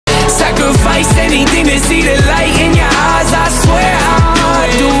Sacrifice anything to see the light in your eyes. I swear I'll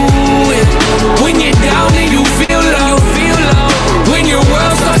do it. When you're down and you feel low, when your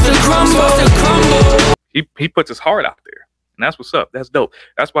world starts to crumble. He puts his heart out there, and that's what's up. That's dope.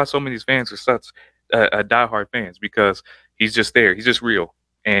 That's why so many fans are such diehard fans, because he's just there. He's just real,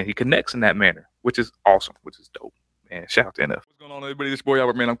 and he connects in that manner, which is awesome, which is dope. Man, shout out to NF. What's going on, everybody? This your boy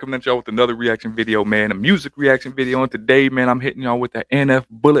Albert, man. I'm coming at y'all with another reaction video, man. A music reaction video. And today, man, I'm hitting y'all with the NF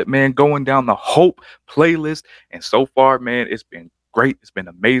Bullet, man, going down the Hope playlist. And so far, man, it's been great. It's been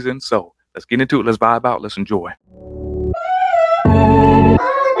amazing. So let's get into it. Let's vibe out. Let's enjoy. All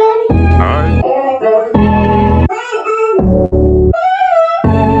right.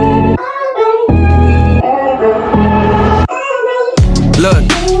 Look,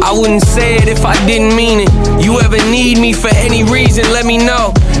 I wouldn't say it if I didn't mean it. You ever need me for any reason, let me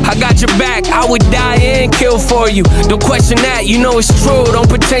know. I got your back, I would die and kill for you. Don't question that, you know it's true, don't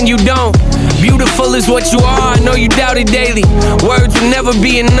pretend you don't. Beautiful is what you are, I know you doubt it daily. Words will never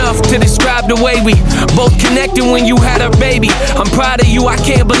be enough to describe the way we both connected when you had our baby. I'm proud of you, I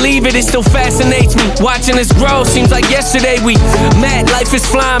can't believe it, it still fascinates me. Watching us grow, seems like yesterday we met. Life is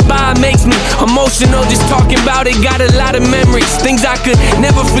flying by, makes me emotional just talking about it. Got a lot of memories, things I could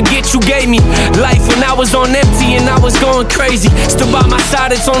never forget you gave me. Life when I was on empty and I was going crazy. Still by my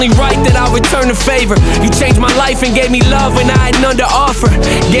side, it's only right that I return the favor. You changed my life and gave me love when I had none to offer.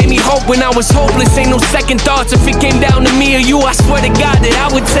 Gave me hope when I was hopeless, ain't no second thoughts. If it came down to me or you, I swear to God that I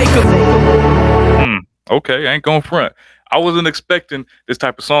would take her. Okay, I ain't gonna front. I wasn't expecting this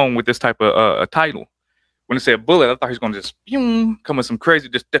type of song with this type of a title. When it said Bullet, I thought he was gonna just come with some crazy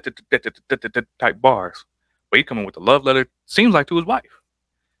just type bars. But he coming with a love letter, seems like to his wife.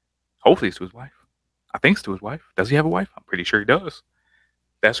 Hopefully it's to his wife. I think it's to his wife. Does he have a wife? I'm pretty sure he does.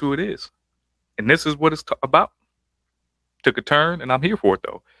 That's who it is. And this is what it's about. Took a turn, and I'm here for it,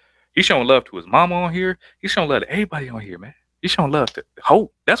 though. He's showing love to his mama on here. He's showing love to everybody on here, man. He's showing love to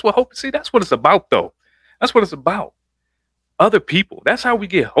Hope. That's what Hope, see, that's what it's about, though. That's what it's about. Other people. That's how we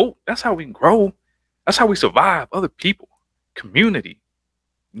get hope. That's how we grow. That's how we survive. Other people. Community.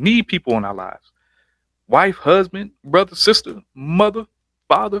 Need people in our lives. Wife, husband, brother, sister, mother,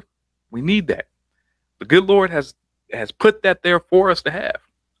 father. We need that. The good Lord has put that there for us to have.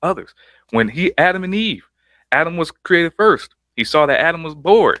 Others. When Adam and Eve, Adam was created first. He saw that Adam was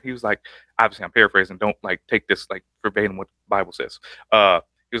bored. He was like, obviously I'm paraphrasing, don't like take this like verbatim what the Bible says. He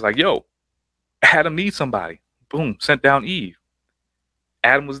was like, yo, Adam needs somebody. Boom, sent down Eve.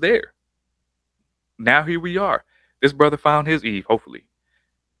 Adam was there. Now here we are. This brother found his Eve, hopefully.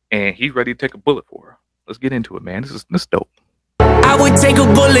 And he's ready to take a bullet for her. Let's get into it, man. This is dope. I would take a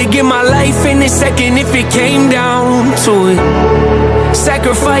bullet, give my life in a second if it came down to it.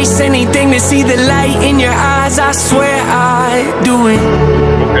 Sacrifice anything to see the light in your eyes, I swear I'd do it.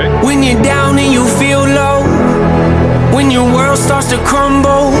 Okay. When you're down and you feel low, when your world starts to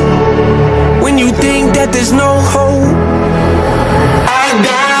crumble, when you think that there's no hope, I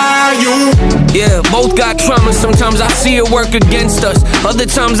got you. Yeah, both got trauma. Sometimes I see it work against us. Other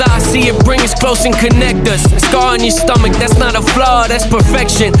times I see it bring us close and connect us. A scar on your stomach, that's not a flaw, that's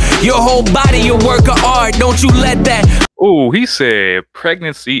perfection. Your whole body, your work of art. Don't you let that. Oh, he said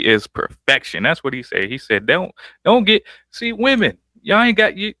pregnancy is perfection. That's what he said. He said don't get, see, women, y'all ain't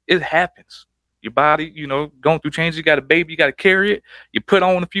got you. It happens. Your body, you know, going through change. You got a baby, you got to carry it. You put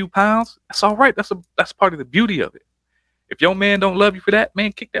on a few pounds. That's all right. That's part of the beauty of it. If your man don't love you for that,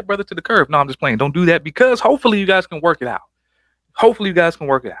 man, kick that brother to the curb. No, I'm just playing. Don't do that, because hopefully you guys can work it out. Hopefully you guys can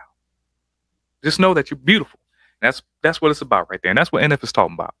work it out. Just know that you're beautiful. That's what it's about right there. And that's what NF is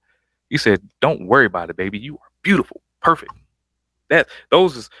talking about. He said, don't worry about it, baby. You are beautiful. Perfect.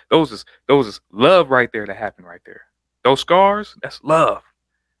 Those is love right there that happened right there. Those scars, that's love.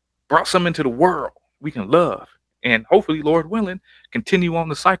 Brought some into the world. We can love. And hopefully, Lord willing, continue on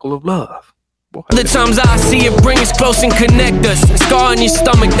the cycle of love. The times I see it bring us close and connect us. A scar on your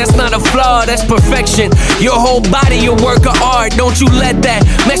stomach, that's not a flaw, that's perfection. Your whole body, your work of art. Don't you let that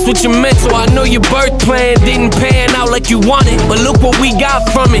mess with your mental. I know your birth plan didn't pan out like you wanted, but look what we got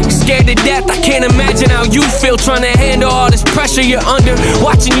from it. Scared to death, I can't imagine how you feel trying to handle all this pressure you're under.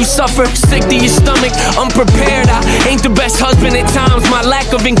 Watching you suffer, sick to your stomach, unprepared. I ain't the best husband at times. My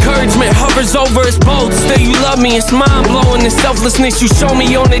lack of encouragement hovers over us both. Still you love me, it's mind-blowing. The selflessness you show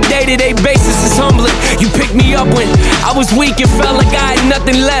me on a day-to-day basis is humbling. You picked me up when I was weak and felt like I had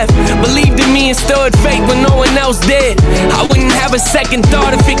nothing left. Believed in me and still had faith when no one else did. I wouldn't have a second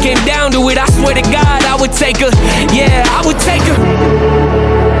thought if it came down to it. I swear to God, I would take her. Yeah, I would take her.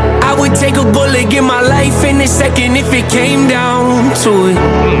 I would take a bullet, give my life in a second if it came down to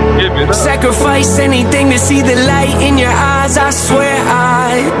it. Sacrifice anything to see the light in your eyes, I swear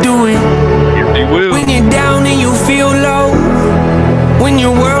I'd do it. You will. When you're down and you feel low, when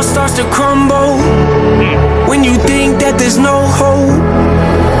your world starts to crumble, when you think that there's no hope,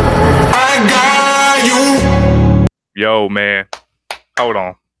 I got you. Yo, man. Hold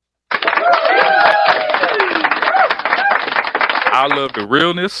on. I love the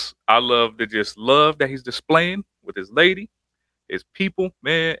realness. I love the just love that he's displaying with his lady, his people,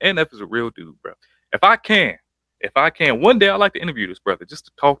 man. NF is a real dude, bro. If I can, one day I'd like to interview this brother, just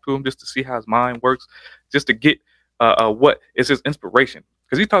to talk to him, just to see how his mind works, just to get what is his inspiration.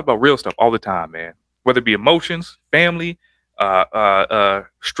 Because he talks about real stuff all the time, man. Whether it be emotions, family,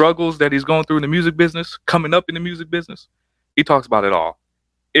 struggles that he's going through in the music business, coming up in the music business. He talks about it all.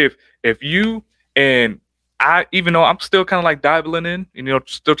 If you and I, even though I'm still kind of like dabbling in,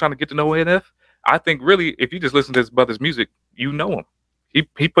 still trying to get to know NF, I think really, if you just listen to this brother's music, you know him.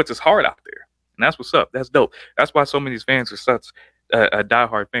 He puts his heart out there, and that's what's up. That's dope. That's why so many of these fans are such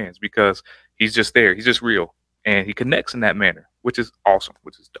diehard fans, because he's just there. He's just real, and he connects in that manner, which is awesome,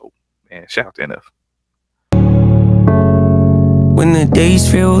 which is dope. Man, shout out to NF. When the days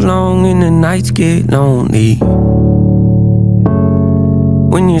feel long and the nights get lonely,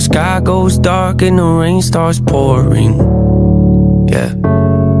 when your sky goes dark and the rain starts pouring, yeah.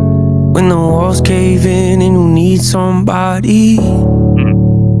 When the walls cave in and you need somebody,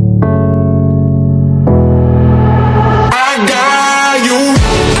 I got you.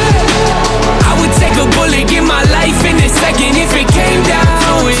 I would take a bullet, give my life in a second if it came down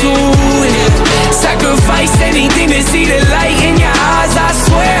to it. Sacrifice anything to see the light in your eyes, I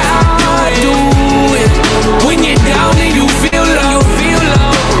swear I'll do it. When you're down and you feel low,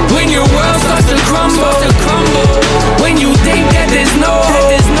 when your world starts to crumble, when you think that there's no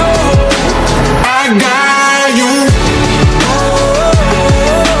hope, I got you.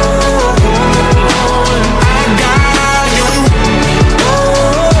 I got you.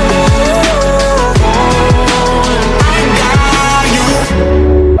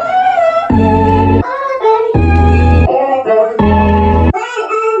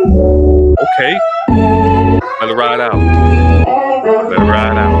 Okay. Let it ride out. Let it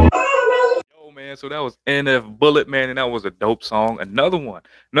ride out. Yo, man, so that was NF Bullet, man, and that was a dope song. Another one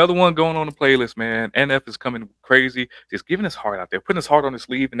going on the playlist, man. NF is coming crazy, just giving his heart out there, putting his heart on his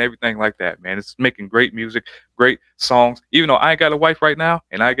sleeve and everything like that, man. It's making great music, great songs. Even though I ain't got a wife right now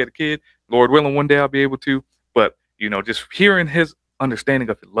and I got a kid, Lord willing, one day I'll be able to. But, just hearing his understanding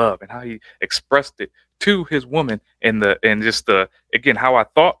of love and how he expressed it to his woman, and again, how I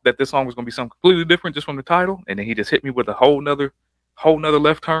thought that this song was gonna be something completely different just from the title, and then he just hit me with a whole nother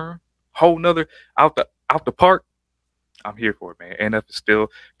left turn, whole nother out the park. I'm here for it, man. NF is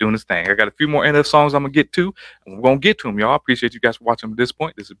still doing his thing. I got a few more NF songs I'm gonna get to, and we're gonna get to them, y'all. I appreciate you guys for watching to this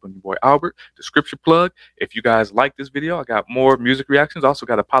point. This has been your boy Albert, the scripture plug. If you guys like this video, I got more music reactions. Also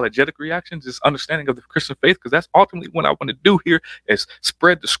got apologetic reactions, just understanding of the Christian faith, because that's ultimately what I want to do here, is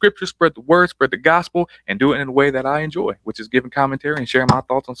spread the scripture, spread the word, spread the gospel, and do it in a way that I enjoy, which is giving commentary and sharing my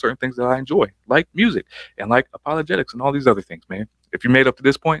thoughts on certain things that I enjoy, like music and like apologetics and all these other things, man. If you made up to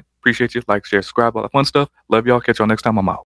this point, appreciate you. Like, share, subscribe, all that fun stuff. Love y'all. Catch y'all next time. I'm out.